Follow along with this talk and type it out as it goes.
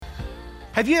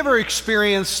Have you ever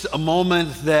experienced a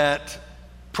moment that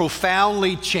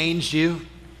profoundly changed you?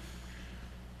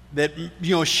 That,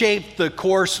 shaped the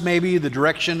course, maybe the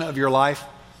direction of your life?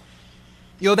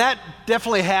 That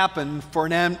definitely happened for a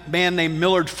man named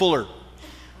Millard Fuller.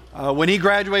 When he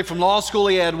graduated from law school,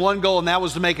 he had one goal, and that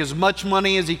was to make as much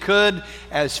money as he could,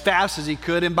 as fast as he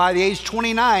could. And by the age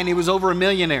 29, he was over a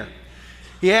millionaire.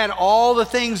 He had all the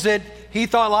things that he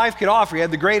thought life could offer. He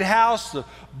had the great house, the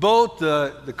boat,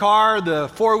 the car, the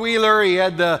four-wheeler. He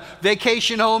had the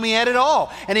vacation home. He had it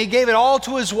all. And he gave it all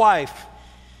to his wife.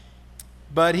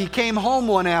 But he came home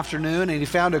one afternoon, and he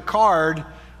found a card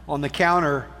on the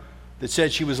counter that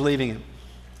said she was leaving him.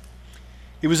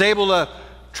 He was able to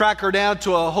track her down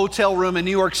to a hotel room in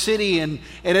New York City, and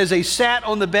as they sat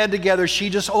on the bed together, she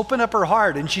just opened up her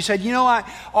heart, and she said,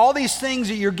 all these things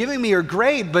that you're giving me are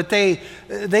great, but they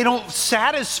don't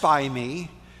satisfy me.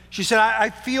 She said, I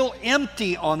feel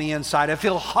empty on the inside. I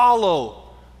feel hollow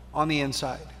on the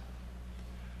inside.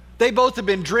 They both had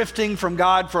been drifting from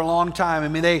God for a long time. I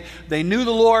mean, they knew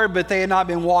the Lord, but they had not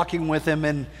been walking with Him.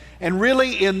 And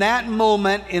really, in that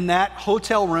moment, in that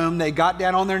hotel room, they got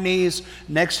down on their knees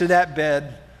next to that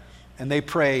bed, and they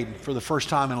prayed for the first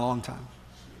time in a long time.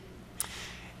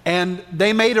 And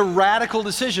they made a radical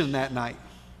decision that night.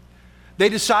 They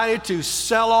decided to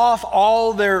sell off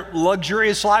all their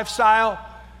luxurious lifestyle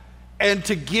and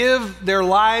to give their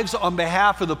lives on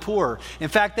behalf of the poor. In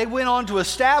fact, they went on to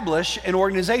establish an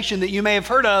organization that you may have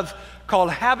heard of called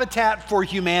Habitat for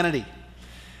Humanity.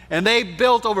 And they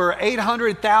built over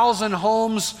 800,000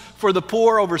 homes for the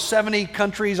poor, over 70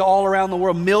 countries all around the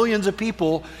world. Millions of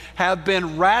people have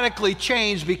been radically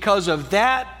changed because of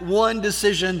that one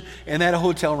decision in that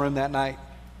hotel room that night.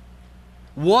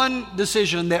 One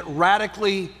decision that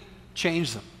radically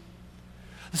changed them.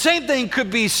 The same thing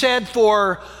could be said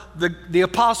for the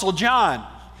Apostle John.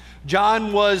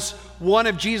 John was one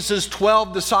of Jesus'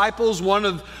 12 disciples, one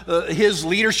of his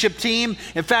leadership team.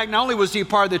 In fact, not only was he a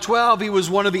part of the 12, he was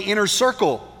one of the inner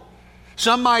circle.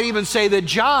 Some might even say that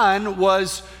John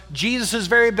was Jesus'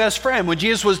 very best friend. When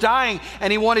Jesus was dying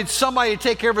and he wanted somebody to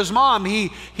take care of his mom, he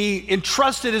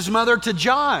entrusted his mother to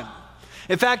John.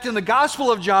 In fact, in the Gospel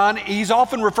of John, he's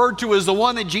often referred to as the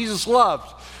one that Jesus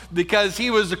loved because he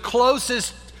was the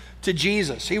closest to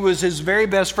Jesus. He was his very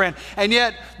best friend. And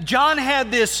yet, John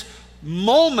had this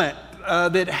moment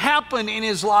that happened in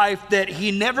his life that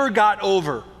he never got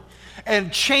over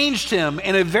and changed him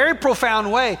in a very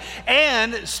profound way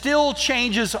and still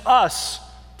changes us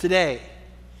today.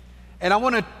 And I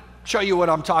want to show you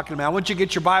what I'm talking about. I want you to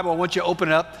get your Bible. I want you to open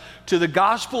it up to the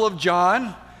Gospel of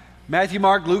John. Matthew,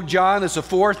 Mark, Luke, John. It's the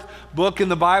fourth book in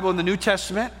the Bible in the New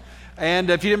Testament.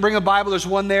 And if you didn't bring a Bible, there's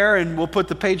one there, and we'll put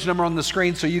the page number on the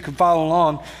screen so you can follow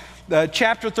along.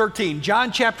 Chapter 13,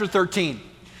 John chapter 13.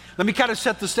 Let me kind of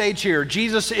set the stage here.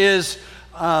 Jesus is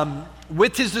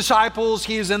with his disciples.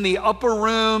 He is in the upper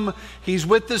room. He's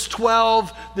with his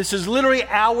 12. This is literally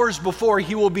hours before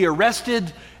he will be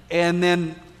arrested and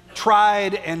then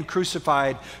tried and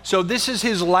crucified. So this is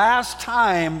his last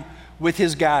time with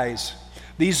his guys.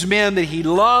 These men that he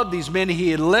loved, these men he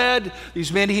had led,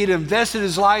 these men he had invested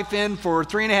his life in for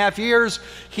 3.5 years.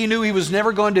 He knew he was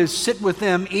never going to sit with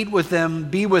them, eat with them,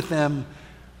 be with them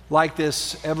like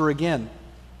this ever again.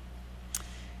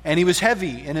 And he was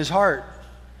heavy in his heart.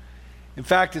 In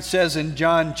fact, it says in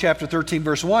John chapter 13,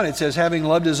 verse 1, it says, having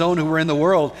loved his own who were in the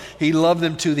world, he loved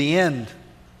them to the end.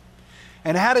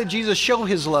 And how did Jesus show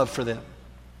his love for them?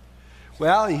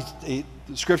 Well, the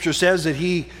scripture says that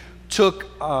he took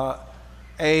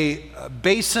a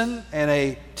basin and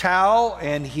a towel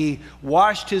and he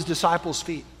washed his disciples'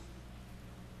 feet.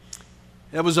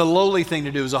 That was a lowly thing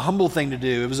to do. It was a humble thing to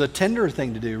do. It was a tender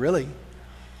thing to do, really.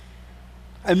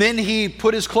 And then he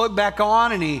put his cloak back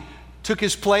on and he took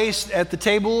his place at the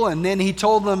table, and then he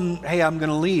told them, hey, I'm going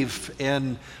to leave,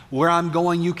 and where I'm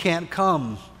going, you can't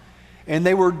come. And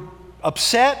they were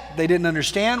upset. They didn't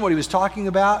understand what he was talking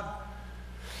about.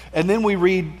 And then we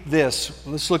read this.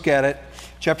 Let's look at it.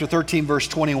 Chapter 13, verse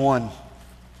 21.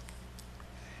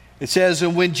 It says,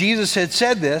 and when Jesus had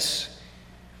said this,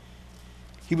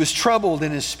 he was troubled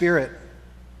in his spirit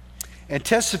and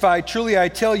testified, truly I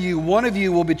tell you, one of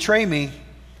you will betray me.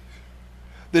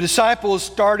 The disciples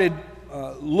started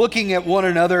looking at one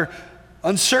another,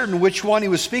 uncertain which one he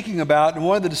was speaking about. And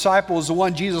one of the disciples, the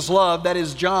one Jesus loved, that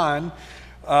is John,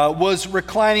 was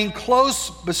reclining close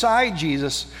beside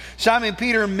Jesus. Simon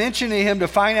Peter mentioned to him to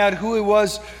find out who it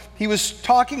was he was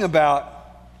talking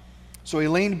about. So he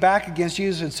leaned back against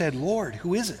Jesus and said, Lord,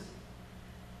 who is it?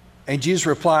 And Jesus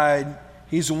replied,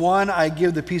 he's the one I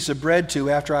give the piece of bread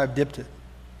to after I've dipped it.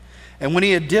 And when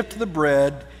he had dipped the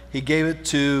bread, he gave it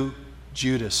to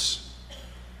Judas.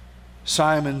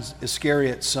 Simon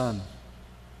Iscariot's son.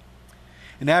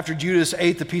 And after Judas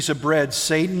ate the piece of bread,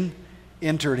 Satan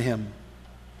entered him.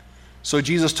 So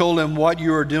Jesus told him, what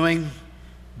you are doing,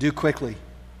 do quickly.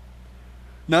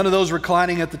 None of those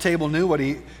reclining at the table knew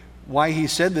why he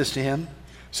said this to him.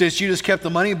 Since Judas kept the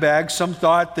money bag, some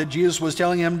thought that Jesus was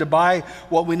telling him to buy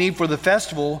what we need for the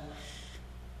festival,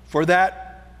 for that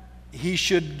he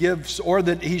should give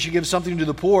something to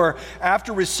the poor.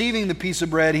 After receiving the piece of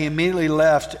bread, he immediately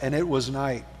left, and it was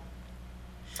night.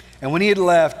 And when he had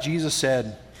left, Jesus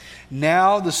said,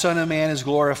 now the Son of Man is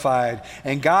glorified,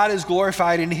 and God is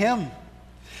glorified in him.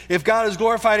 If God is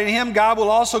glorified in him, God will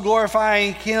also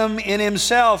glorify him in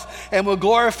himself, and will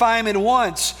glorify him at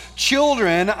once.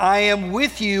 Children, I am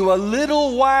with you a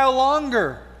little while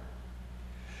longer.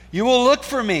 You will look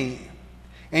for me.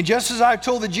 And just as I've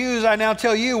told the Jews, I now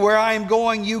tell you, where I am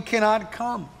going, you cannot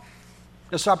come.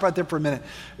 Let's stop right there for a minute.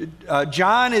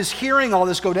 John is hearing all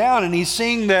this go down, and he's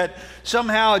seeing that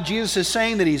somehow Jesus is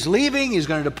saying that he's leaving, he's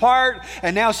going to depart,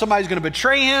 and now somebody's going to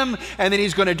betray him, and then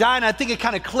he's going to die. And I think it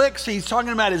kind of clicks. He's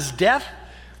talking about his death.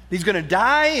 He's going to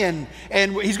die, and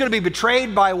he's going to be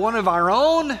betrayed by one of our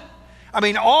own. I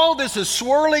mean, all this is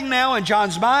swirling now in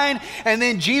John's mind, and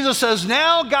then Jesus says,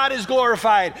 now God is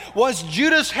glorified. Once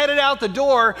Judas headed out the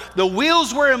door, the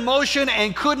wheels were in motion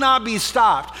and could not be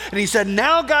stopped. And he said,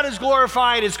 now God is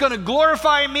glorified. It's going to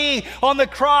glorify me on the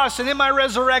cross and in my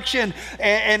resurrection,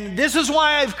 and this is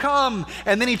why I've come.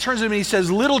 And then he turns to him and he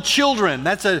says, little children.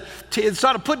 It's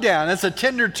not a put down, that's a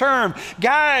tender term.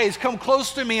 Guys, come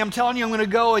close to me. I'm telling you I'm going to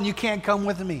go, and you can't come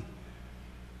with me.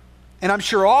 And I'm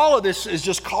sure all of this is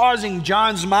just causing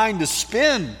John's mind to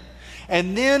spin.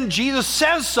 And then Jesus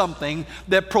says something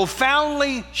that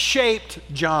profoundly shaped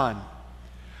John,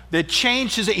 that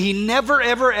changed his. He never,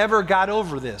 ever, ever got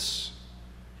over this.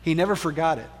 He never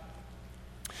forgot it.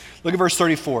 Look at verse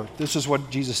 34. This is what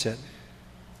Jesus said.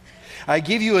 I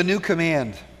give you a new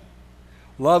command.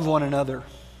 Love one another.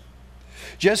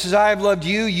 Just as I have loved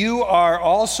you, you are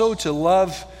also to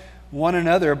love one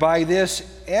another. By this,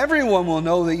 everyone will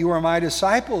know that you are my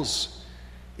disciples,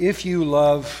 if you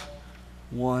love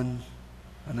one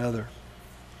another.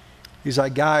 He's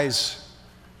like, guys,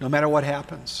 no matter what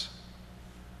happens,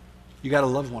 you got to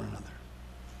love one another.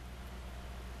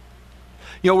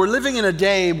 You know, we're living in a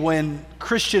day when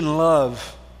Christian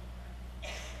love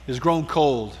has grown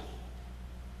cold.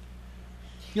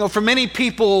 You know, for many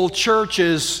people, church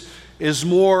is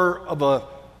more of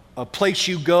a place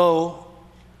you go,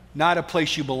 not a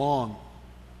place you belong.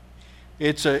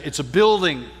 It's a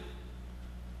building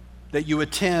that you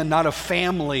attend, not a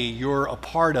family you're a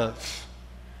part of.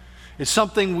 It's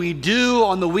something we do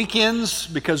on the weekends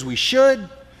because we should,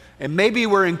 and maybe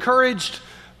we're encouraged,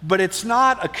 but it's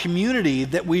not a community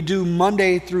that we do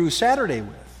Monday through Saturday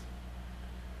with.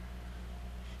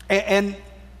 And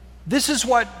this is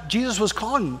what Jesus was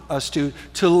calling us to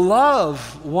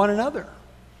love one another.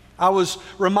 I was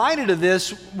reminded of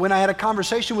this when I had a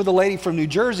conversation with a lady from New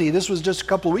Jersey. This was just a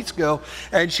couple of weeks ago,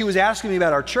 and she was asking me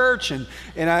about our church, and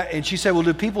she said, well,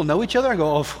 do people know each other? I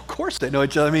go, oh, of course they know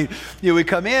each other. I mean, we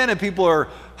come in and people are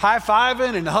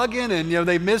high-fiving and hugging, and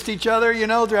they missed each other,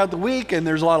 throughout the week, and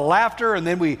there's a lot of laughter, and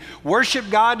then we worship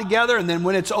God together, and then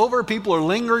when it's over, people are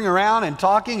lingering around and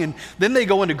talking, and then they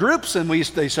go into groups, and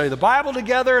they study the Bible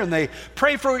together, and they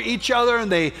pray for each other,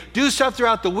 and they do stuff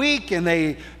throughout the week, and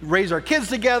they raise our kids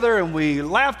together, and we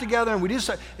laugh together, and we do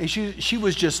stuff. And she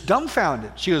was just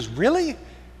dumbfounded. She goes, really?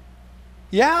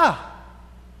 Yeah.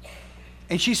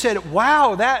 And she said,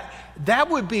 wow, that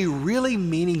would be really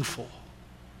meaningful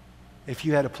if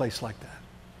you had a place like that.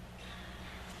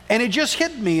 And it just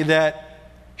hit me that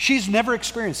she's never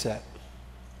experienced that.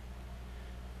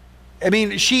 I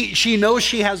mean, she knows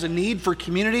she has a need for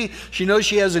community. She knows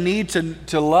she has a need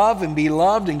to love and be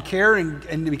loved and care and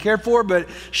to be cared for, but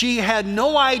she had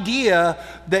no idea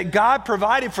that God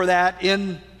provided for that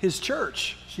in His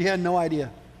church. She had no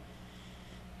idea.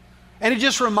 And it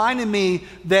just reminded me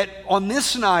that on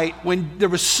this night, when there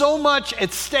was so much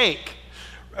at stake,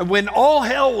 when all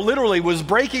hell literally was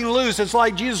breaking loose, it's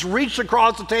like Jesus reached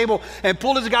across the table and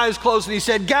pulled his guys close, and he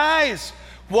said, guys,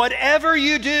 whatever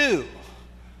you do,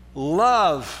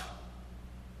 love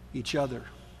each other.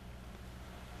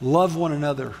 Love one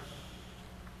another.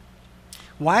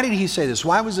 Why did he say this?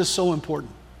 Why was this so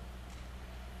important?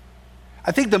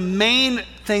 I think the main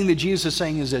thing that Jesus is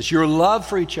saying is this: your love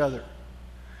for each other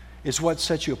is what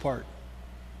sets you apart.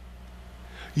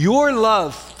 Your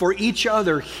love for each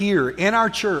other here in our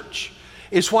church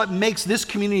It's what makes this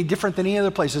community different than any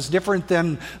other place. It's different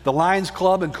than the Lions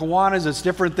Club and Kiwanis. It's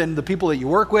different than the people that you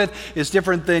work with. It's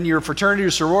different than your fraternity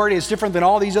or sorority. It's different than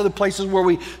all these other places where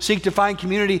we seek to find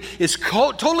community. It's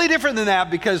totally different than that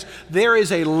because there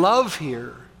is a love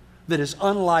here that is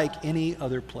unlike any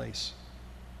other place.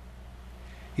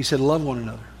 He said, love one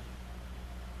another.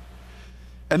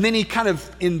 And then he kind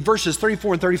of, in verses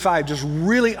 34 and 35, just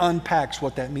really unpacks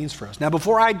what that means for us. Now,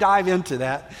 before I dive into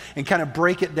that and kind of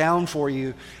break it down for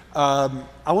you, I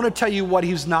want to tell you what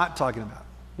he's not talking about,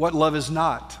 what love is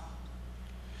not.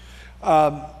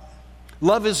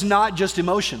 Love is not just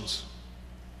emotions.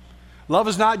 Love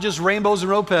is not just rainbows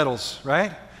and rose petals,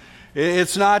 right?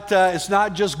 It's not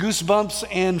just goosebumps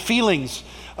and feelings.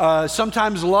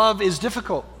 Sometimes love is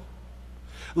difficult.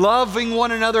 Loving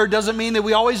one another doesn't mean that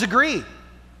we always agree.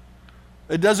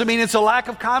 It doesn't mean it's a lack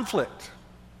of conflict.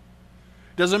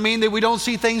 It doesn't mean that we don't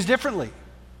see things differently.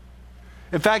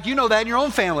 In fact, you know that in your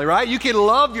own family, right? You can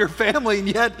love your family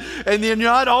and then you're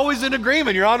not always in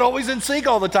agreement. You're not always in sync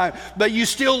all the time. But you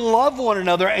still love one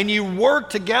another and you work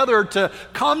together to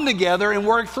come together and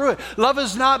work through it. Love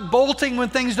is not bolting when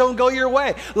things don't go your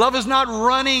way. Love is not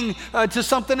running to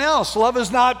something else. Love is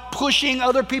not pushing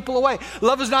other people away.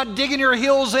 Love is not digging your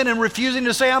heels in and refusing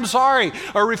to say, I'm sorry,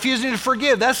 or refusing to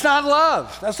forgive. That's not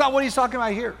love. That's not what he's talking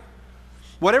about here.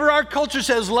 Whatever our culture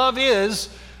says love is,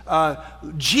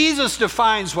 Jesus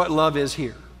defines what love is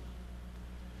here.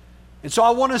 And so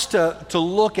I want us to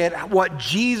look at what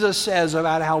Jesus says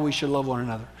about how we should love one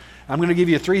another. I'm going to give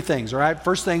you 3 things, all right?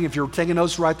 First thing, if you're taking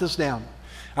notes, write this down.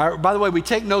 All right, by the way, we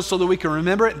take notes so that we can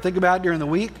remember it and think about it during the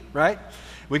week, right?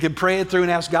 We can pray it through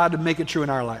and ask God to make it true in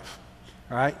our life,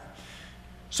 all right?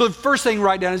 So the first thing to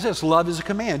write down is this: love is a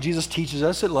command. Jesus teaches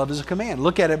us that love is a command.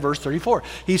 Look at it, verse 34.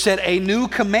 He said, a new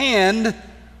command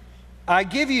I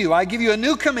give you a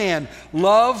new command,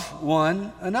 love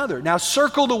one another. Now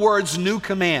circle the words new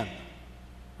command,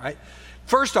 right?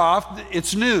 First off,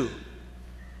 it's new.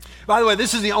 By the way,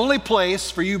 this is the only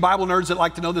place, for you Bible nerds that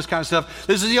like to know this kind of stuff,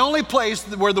 this is the only place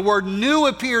where the word new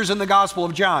appears in the Gospel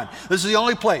of John. This is the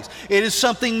only place. It is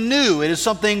something new. It is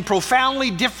something profoundly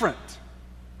different.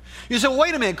 You say, well,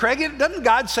 wait a minute, Craig, doesn't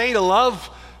God say to love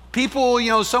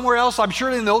people, somewhere else? I'm sure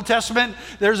in the Old Testament,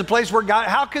 there's a place where God,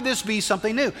 how could this be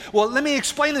something new? Well, let me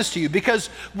explain this to you, because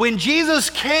when Jesus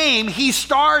came, he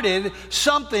started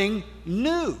something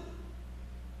new,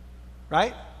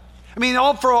 right? I mean,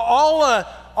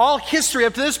 all history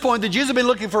up to this point, the Jews have been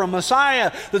looking for a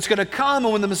Messiah that's going to come,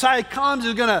 and when the Messiah comes,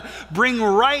 he's going to bring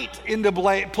right into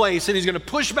place, and he's going to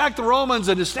push back the Romans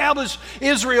and establish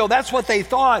Israel. That's what they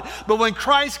thought. But when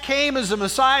Christ came as a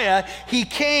Messiah, he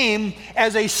came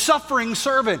as a suffering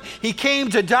servant. He came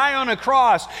to die on a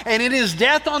cross, and in his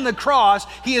death on the cross,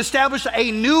 he established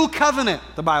a new covenant,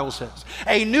 the Bible says.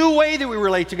 A new way that we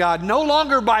relate to God, no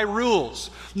longer by rules,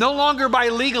 no longer by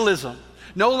legalism,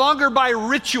 no longer by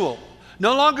ritual,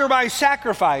 no longer by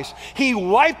sacrifice. He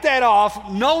wiped that off,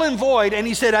 null and void, and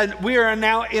he said, we are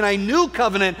now in a new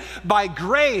covenant by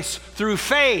grace through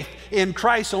faith in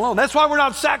Christ alone. That's why we're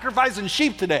not sacrificing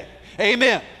sheep today.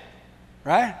 Amen.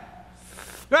 Right?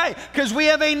 Right, because we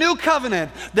have a new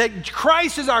covenant that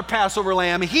Christ is our Passover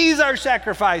lamb. He's our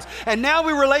sacrifice. And now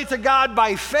we relate to God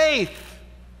by faith,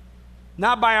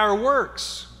 not by our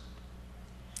works.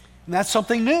 And that's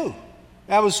something new.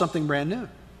 That was something brand new.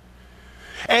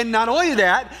 And not only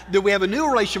that we have a new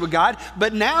relationship with God,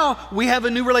 but now we have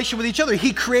a new relationship with each other.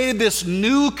 He created this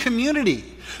new community,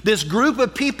 this group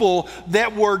of people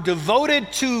that were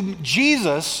devoted to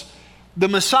Jesus, the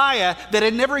Messiah, that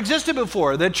had never existed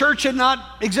before. The church had not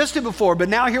existed before, but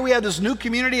now here we have this new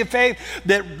community of faith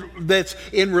that's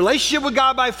in relationship with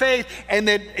God by faith and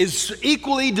that is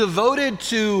equally devoted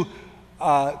to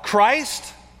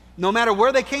Christ, no matter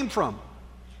where they came from.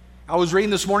 I was reading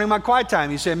this morning in my quiet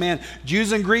time. He said, man,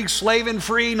 Jews and Greeks, slave and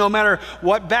free, no matter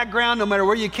what background, no matter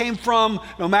where you came from,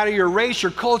 no matter your race,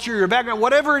 your culture, your background,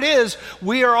 whatever it is,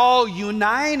 we are all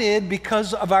united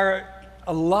because of our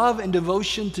love and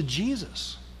devotion to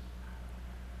Jesus.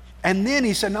 And then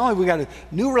he said, not only we got a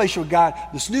new relationship with God,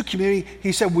 this new community,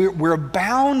 he said we're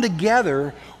bound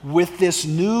together with this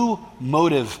new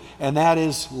motive, and that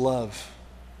is love.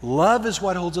 Love is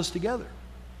what holds us together.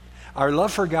 Our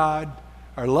love for God,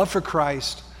 our love for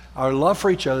Christ, our love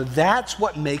for each other, that's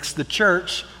what makes the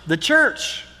church,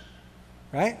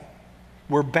 right?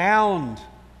 We're bound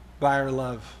by our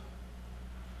love.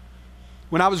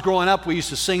 When I was growing up, we used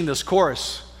to sing this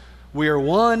chorus, we are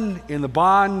one in the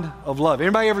bond of love.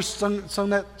 Anybody ever sung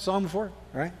that song before?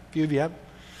 All right, a few of you have.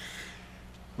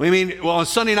 On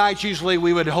Sunday nights, usually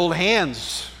we would hold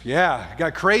hands. Yeah, it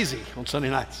got crazy on Sunday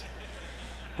nights.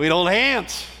 We'd hold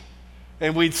hands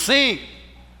and we'd sing.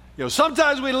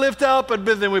 Sometimes we lift up, but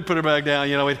then we put it back down.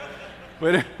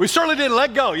 We certainly didn't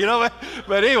let go,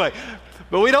 But anyway,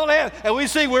 but we don't have, and we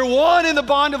see we're one in the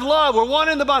bond of love. We're one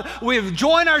in the bond. We've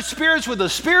joined our spirits with the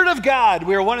Spirit of God.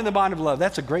 We are one in the bond of love.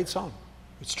 That's a great song.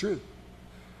 It's true.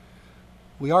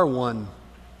 We are one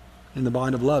in the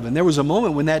bond of love. And there was a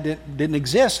moment when that didn't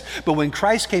exist, but when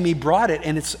Christ came, He brought it,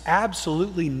 and it's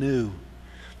absolutely new.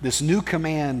 This new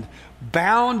command,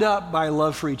 bound up by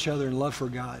love for each other and love for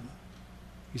God.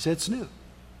 He said it's new.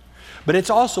 But it's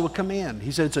also a command.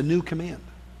 He said it's a new command.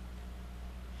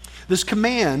 This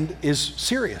command is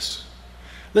serious.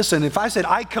 Listen, if I said,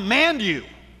 I command you,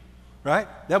 right?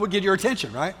 That would get your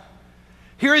attention, right?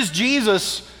 Here is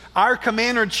Jesus, our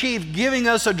commander-in-chief, giving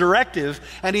us a directive,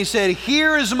 and He said,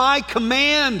 here is my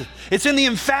command. It's in the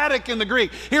emphatic in the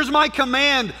Greek. Here's my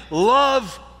command.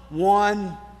 Love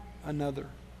one another.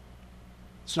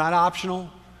 It's not optional.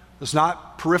 It's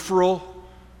not peripheral.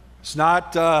 It's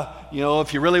not,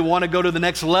 if you really want to go to the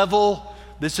next level.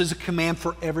 This is a command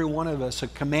for every one of us, a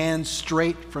command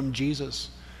straight from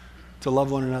Jesus to love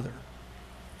one another.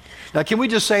 Now, can we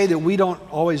just say that we don't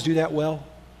always do that well?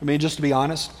 I mean, just to be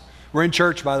honest. We're in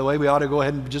church, by the way. We ought to go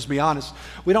ahead and just be honest.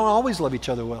 We don't always love each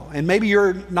other well. And maybe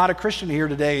you're not a Christian here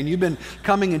today, and you've been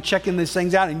coming and checking these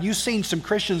things out, and you've seen some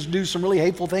Christians do some really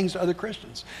hateful things to other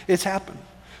Christians. It's happened.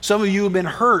 Some of you have been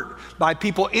hurt by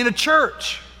people in a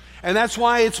church. And that's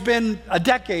why it's been a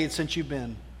decade since you've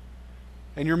been.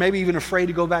 And you're maybe even afraid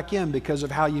to go back in because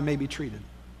of how you may be treated.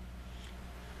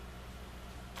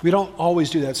 We don't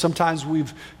always do that. Sometimes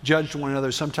we've judged one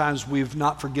another. Sometimes we've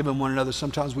not forgiven one another.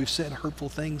 Sometimes we've said hurtful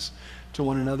things to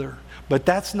one another. But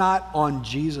that's not on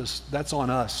Jesus. That's on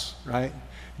us, right?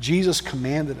 Jesus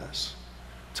commanded us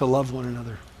to love one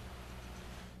another.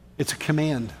 It's a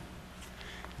command.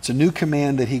 It's a new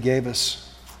command that He gave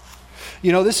us.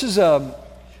 This is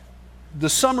the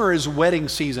summer is wedding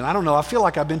season. I don't know. I feel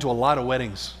like I've been to a lot of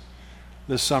weddings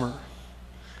this summer.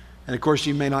 And of course,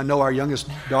 you may not know, our youngest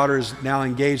daughter is now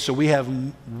engaged, so we have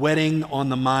wedding on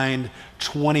the mind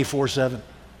 24/7.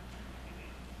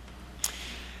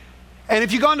 And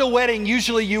if you've gone to a wedding,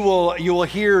 usually you will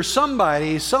hear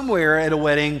somebody somewhere at a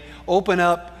wedding open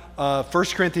up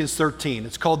 1 Corinthians 13.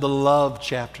 It's called the love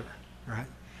chapter, right?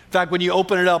 In fact, when you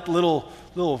open it up, little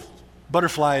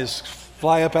butterflies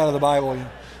fly up out of the Bible.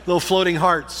 Little floating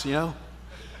hearts, I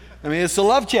mean, it's the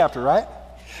love chapter, right?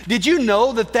 Did you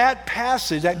know that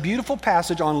passage, that beautiful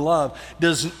passage on love,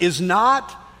 was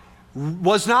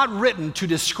not written to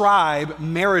describe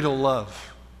marital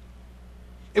love?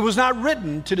 It was not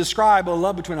written to describe a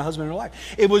love between a husband and a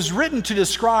wife. It was written to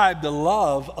describe the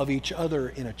love of each other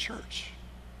in a church.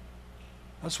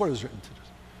 That's what it was written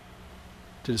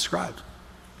to describe.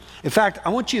 In fact, I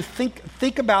want you to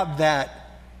think about that.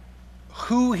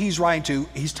 Who He's writing to.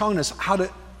 He's telling us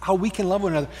how we can love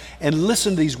one another. And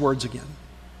listen to these words again.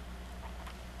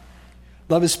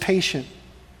 Love is patient.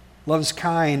 Love is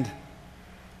kind.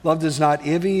 Love does not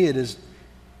envy. It is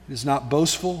not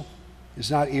boastful. It is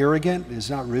not arrogant. It is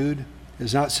not rude. It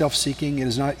is not self-seeking. It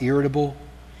is not irritable.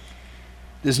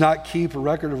 It does not keep a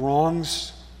record of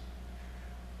wrongs.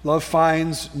 Love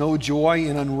finds no joy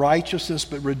in unrighteousness,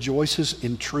 but rejoices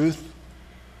in truth.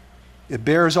 It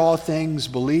bears all things,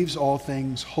 believes all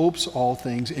things, hopes all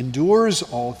things, endures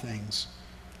all things.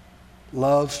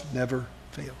 Love never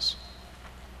fails.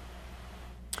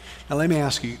 Now let me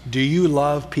ask you, do you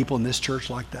love people in this church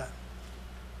like that?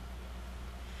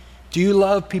 Do you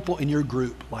love people in your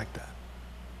group like that?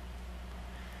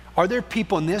 Are there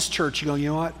people in this church you go, you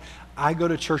know what? I go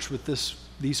to church with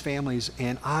these families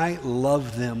and I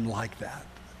love them like that.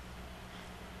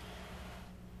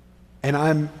 And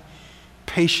I'm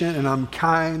patient and I'm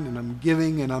kind and I'm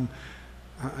giving and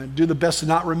I do the best to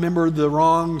not remember the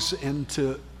wrongs and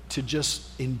to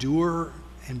just endure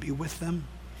and be with them.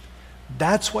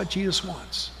 That's what Jesus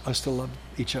wants us to love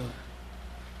each other.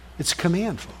 It's a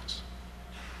command, folks.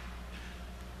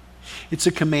 It's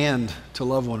a command to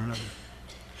love one another.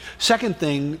 Second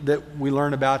thing that we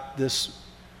learn about this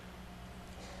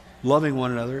loving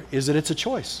one another is that it's a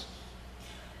choice.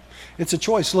 It's a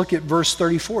choice. Look at verse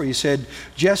 34. He said,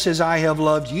 just as I have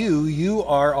loved you, you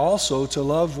are also to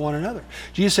love one another.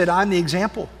 Jesus said, I'm the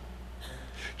example.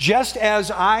 Just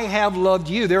as I have loved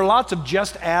you. There are lots of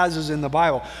just as's in the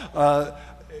Bible.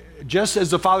 Just as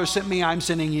the Father sent me, I'm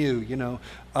sending you.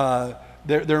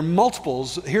 There are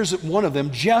multiples. Here's one of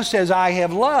them. Just as I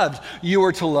have loved, you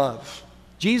are to love.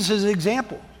 Jesus is an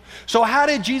example. So how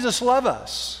did Jesus love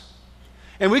us?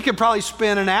 And we could probably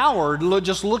spend an hour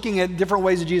just looking at different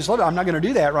ways that Jesus loved us. I'm not going to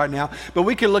do that right now, but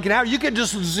we could look at an hour. You could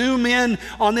just zoom in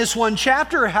on this one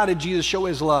chapter. How did Jesus show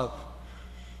his love?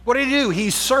 What did he do? He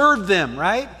served them,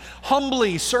 right?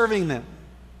 Humbly serving them,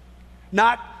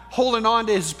 not holding on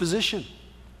to his position.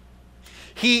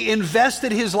 He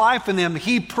invested his life in them.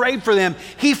 He prayed for them.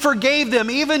 He forgave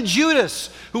them, even Judas,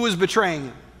 who was betraying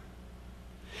him.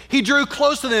 He drew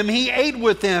close to them. He ate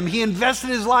with them. He invested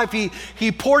his life.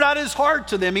 He poured out his heart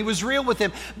to them. He was real with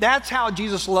them. That's how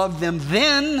Jesus loved them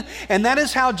then, and that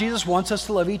is how Jesus wants us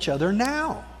to love each other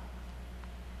now.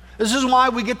 This is why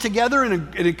we get together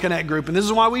in a connect group, and this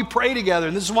is why we pray together,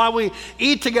 and this is why we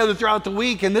eat together throughout the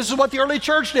week, and this is what the early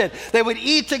church did. They would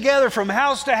eat together from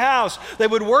house to house. They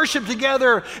would worship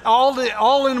together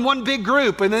all in one big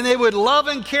group, and then they would love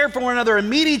and care for one another and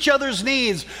meet each other's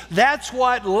needs. That's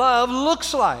what love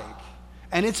looks like,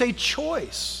 and it's a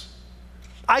choice.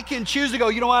 I can choose to go,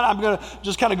 you know what, I'm going to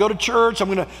just kind of go to church.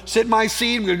 I'm going to sit in my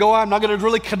seat. I'm going to go out. I'm not going to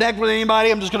really connect with anybody.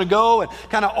 I'm just going to go and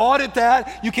kind of audit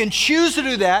that. You can choose to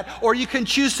do that, or you can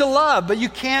choose to love, but you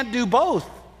can't do both.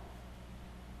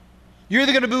 You're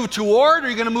either going to move toward or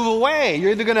you're going to move away.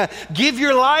 You're either going to give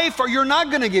your life or you're not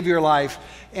going to give your life.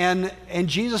 And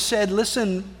Jesus said,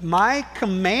 listen, my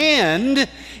command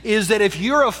is that if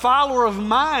you're a follower of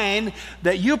mine,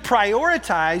 that you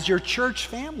prioritize your church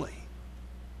family.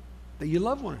 That you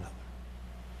love one another.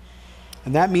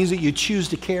 And that means that you choose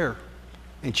to care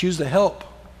and choose to help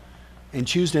and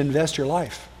choose to invest your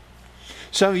life.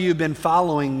 Some of you have been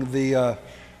following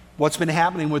what's been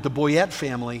happening with the Boyette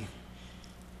family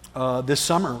this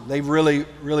summer. They've really,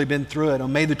 really been through it.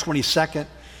 On May the 22nd,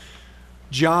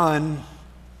 John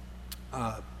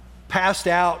passed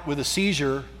out with a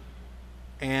seizure,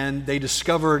 and they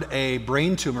discovered a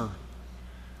brain tumor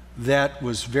that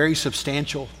was very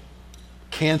substantial.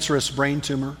 Cancerous brain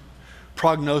tumor.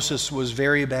 Prognosis was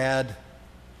very bad.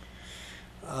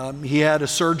 He had a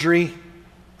surgery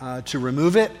to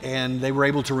remove it, and they were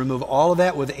able to remove all of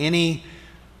that with any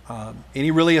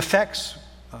really effects,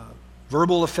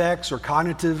 verbal effects or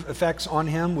cognitive effects on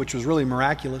him, which was really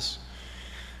miraculous.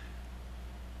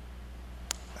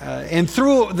 And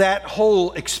through that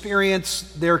whole experience,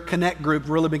 their Connect group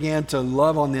really began to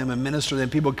love on them and minister to them.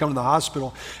 People would come to the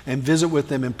hospital and visit with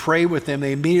them and pray with them.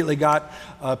 They immediately got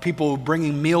people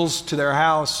bringing meals to their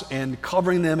house and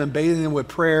covering them and bathing them with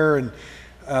prayer.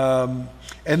 And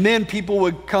then people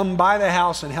would come by the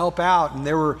house and help out. And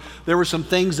there were some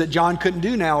things that John couldn't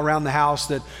do now around the house,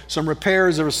 that some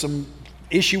repairs, there was some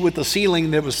issue with the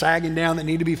ceiling that was sagging down that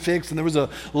needed to be fixed, and there was a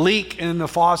leak in the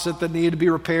faucet that needed to be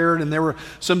repaired, and there were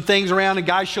some things around, and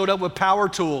guys showed up with power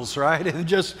tools, right, and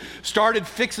just started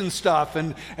fixing stuff,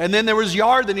 and then there was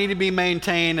yard that needed to be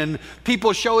maintained, and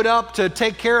people showed up to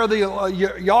take care of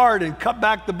the yard and cut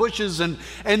back the bushes, and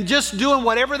just doing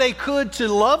whatever they could to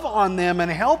love on them and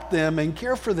help them and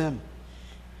care for them.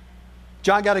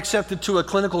 John got accepted to a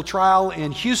clinical trial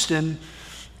in Houston.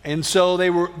 And so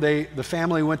the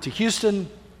family went to Houston,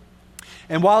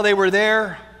 and while they were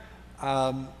there,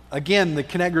 again, the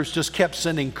Connect groups just kept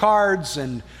sending cards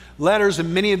and letters,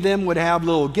 and many of them would have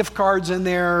little gift cards in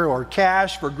there, or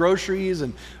cash for groceries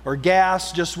or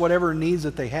gas, just whatever needs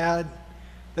that they had.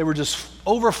 They were just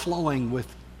overflowing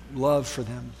with love for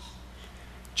them.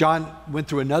 John went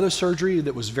through another surgery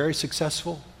that was very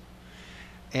successful,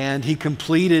 and he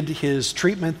completed his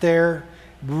treatment there,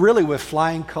 really with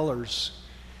flying colors.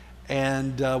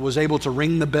 And was able to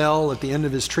ring the bell at the end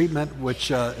of his treatment, which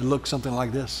it looked something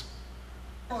like this.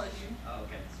 Oh,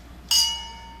 okay.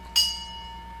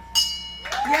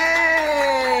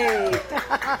 Yay!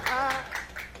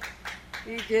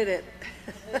 You did it.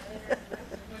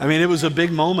 I mean, it was a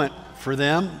big moment for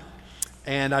them.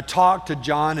 And I talked to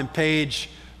John and Paige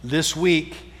this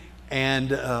week, and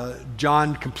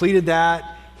John completed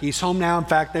that. He's home now. In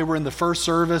fact, they were in the first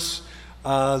service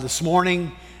this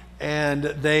morning. And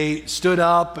they stood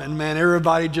up, and man,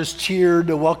 everybody just cheered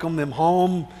to welcome them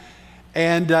home.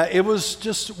 And it was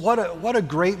just, what a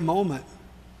great moment.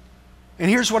 And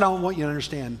here's what I want you to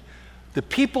understand. The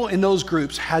people in those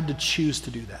groups had to choose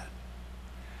to do that.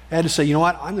 They had to say, you know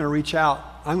what, I'm going to reach out.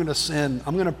 I'm going to send.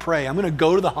 I'm going to pray. I'm going to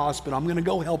go to the hospital. I'm going to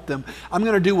go help them. I'm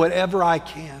going to do whatever I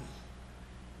can.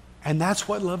 And that's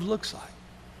what love looks like.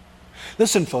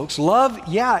 Listen, folks, love,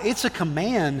 yeah, it's a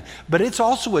command, but it's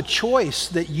also a choice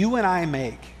that you and I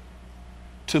make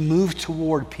to move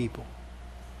toward people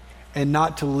and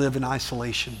not to live in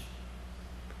isolation.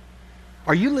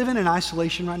 Are you living in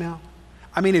isolation right now?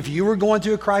 I mean, if you were going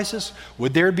through a crisis,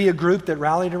 would there be a group that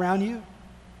rallied around you?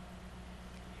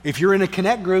 If you're in a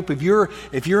Connect group, if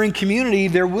you're in community,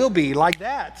 there will be like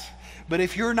that. But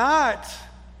if you're not,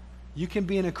 you can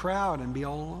be in a crowd and be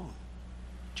all alone.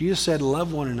 Jesus said,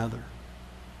 love one another.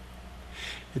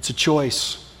 It's a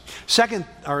choice.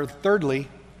 Thirdly,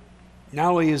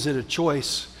 not only is it a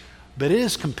choice, but it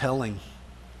is compelling.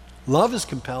 Love is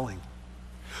compelling.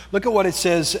 Look at what it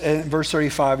says in verse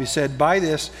 35. He said, by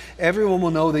this, everyone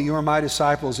will know that you are my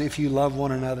disciples if you love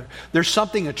one another. There's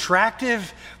something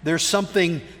attractive. There's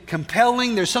something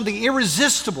compelling. There's something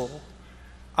irresistible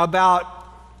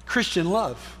about Christian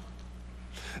love.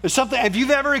 There's something, if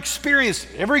you've ever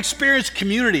experienced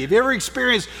community, if you ever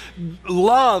experienced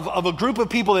love of a group of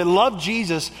people that love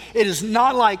Jesus, it is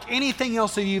not like anything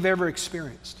else that you've ever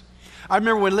experienced. I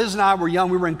remember when Liz and I were young,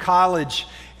 we were in college,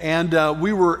 and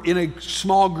we were in a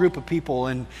small group of people,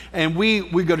 and we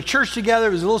go to church together.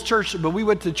 It was a little church, but we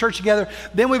went to church together.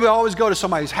 Then we would always go to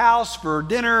somebody's house for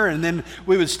dinner, and then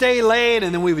we would stay late,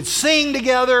 and then we would sing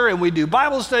together, and we'd do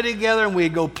Bible study together, and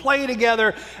we'd go play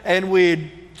together, and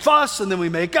we'd fuss, and then we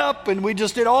make up, and we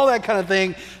just did all that kind of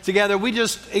thing together. We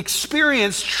just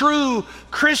experienced true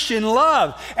Christian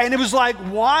love. And it was like,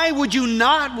 why would you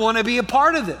not want to be a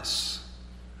part of this?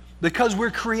 Because we're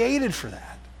created for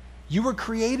that. You were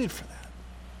created for that.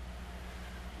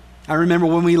 I remember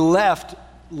when we left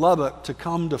Lubbock to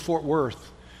come to Fort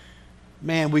Worth,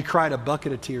 man, we cried a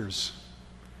bucket of tears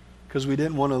because we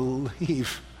didn't want to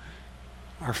leave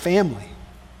our family.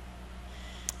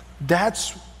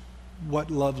 That's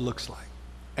what love looks like,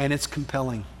 and it's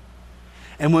compelling.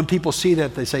 And when people see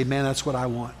that, they say, man, that's what I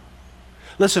want.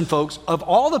 Listen, folks, of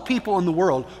all the people in the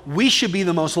world, we should be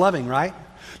the most loving, right?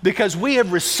 Because we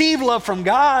have received love from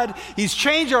God. He's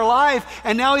changed our life,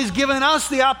 and now He's given us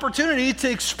the opportunity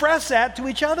to express that to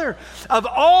each other. Of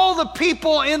all the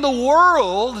people in the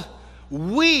world,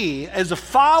 we, as the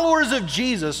followers of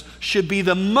Jesus, should be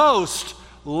the most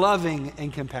loving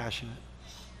and compassionate.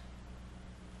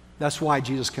 That's why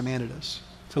Jesus commanded us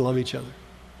to love each other.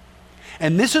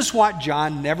 And this is what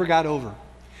John never got over.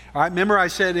 All right, remember I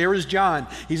said, here is John.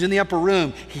 He's in the upper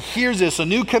room. He hears this, a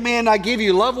new command I give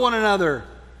you, love one another.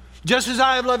 Just as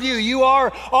I have loved you, you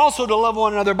are also to love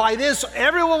one another. By this,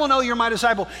 everyone will know you're my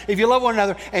disciple if you love one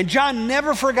another. And John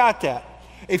never forgot that.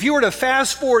 If you were to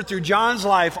fast forward through John's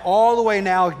life all the way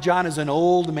now, John is an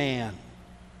old man.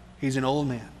 He's an old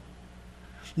man.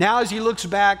 Now as he looks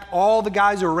back, all the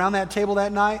guys who were around that table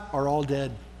that night are all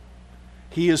dead.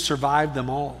 He has survived them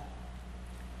all.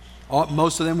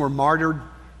 Most of them were martyred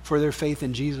for their faith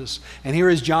in Jesus. And here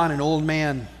is John, an old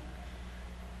man.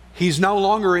 He's no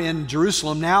longer in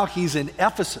Jerusalem. Now he's in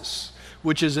Ephesus,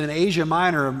 which is in Asia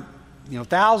Minor,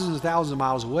 thousands and thousands of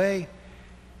miles away.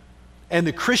 And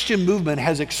the Christian movement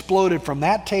has exploded from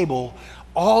that table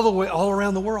all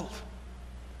around the world.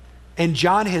 And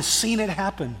John has seen it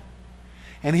happen.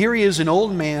 And here he is, an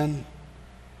old man,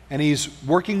 and he's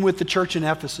working with the church in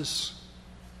Ephesus.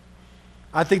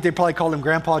 I think they probably called him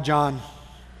Grandpa John.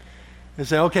 They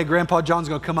say, okay, Grandpa John's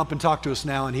going to come up and talk to us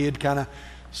now. And he'd kind of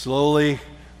slowly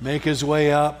make his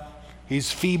way up.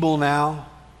 He's feeble now.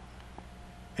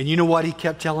 And you know what he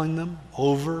kept telling them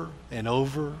over and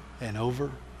over and over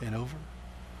and over?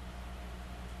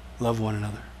 Love one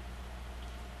another.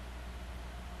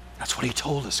 That's what he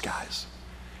told us, guys,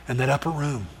 in that upper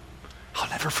room. I'll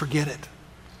never forget it.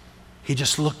 He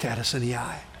just looked at us in the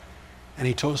eye, and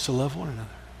he told us to love one another.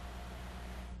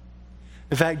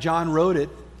 In fact, John wrote it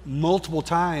multiple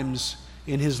times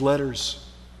in his letters.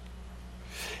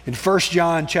 In 1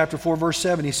 John chapter 4, verse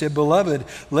 7, he said, Beloved,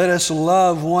 let us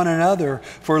love one another,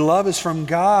 for love is from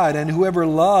God, and whoever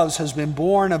loves has been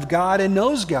born of God and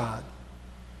knows God.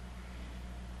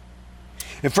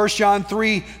 In 1 John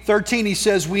 3:13, he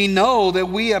says, We know that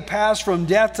we have passed from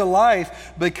death to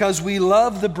life because we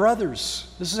love the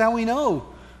brothers. This is how we know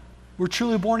we're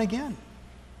truly born again.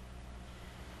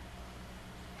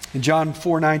 In John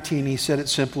 4:19, he said it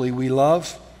simply, We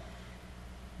love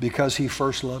because he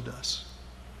first loved us.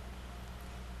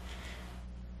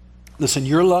 Listen,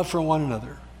 your love for one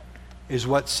another is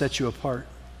what sets you apart.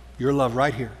 Your love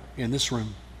right here in this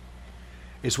room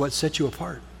is what sets you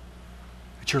apart.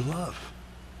 It's your love.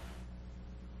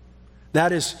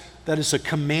 That is a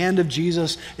command of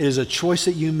Jesus. It is a choice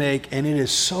that you make, and it is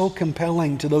so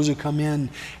compelling to those who come in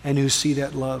and who see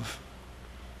that love.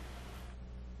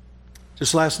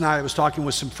 Just last night, I was talking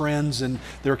with some friends, and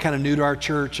they were kind of new to our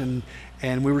church, and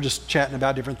we were just chatting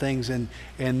about different things, and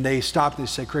they stopped and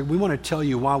they said, Craig, we want to tell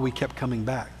you why we kept coming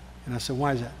back. And I said,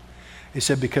 why is that? They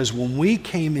said, because when we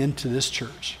came into this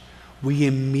church, we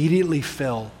immediately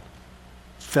felt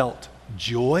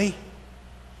joy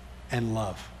and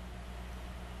love.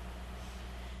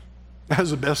 That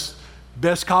was the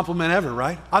best compliment ever,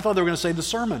 right? I thought they were going to say the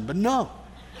sermon, but no.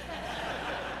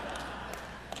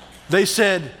 They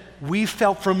said, we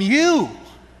felt from you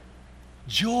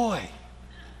joy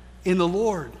in the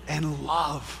Lord and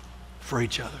love for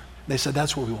each other. They said,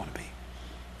 that's where we want to be.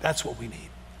 That's what we need.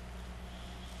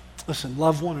 Listen,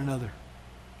 love one another,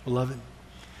 beloved.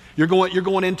 You're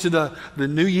going into the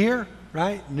new year,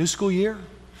 right? New school year.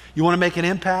 You want to make an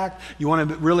impact. You want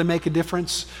to really make a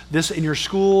difference this in your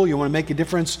school. You want to make a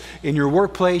difference in your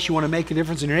workplace. You want to make a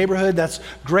difference in your neighborhood. That's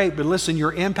great. But listen,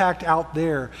 your impact out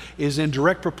there is in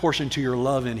direct proportion to your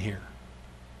love in here.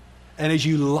 And as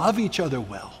you love each other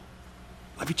well,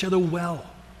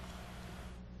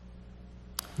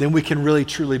 then we can really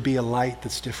truly be a light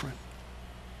that's different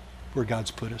where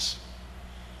God's put us.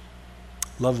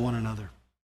 Love one another.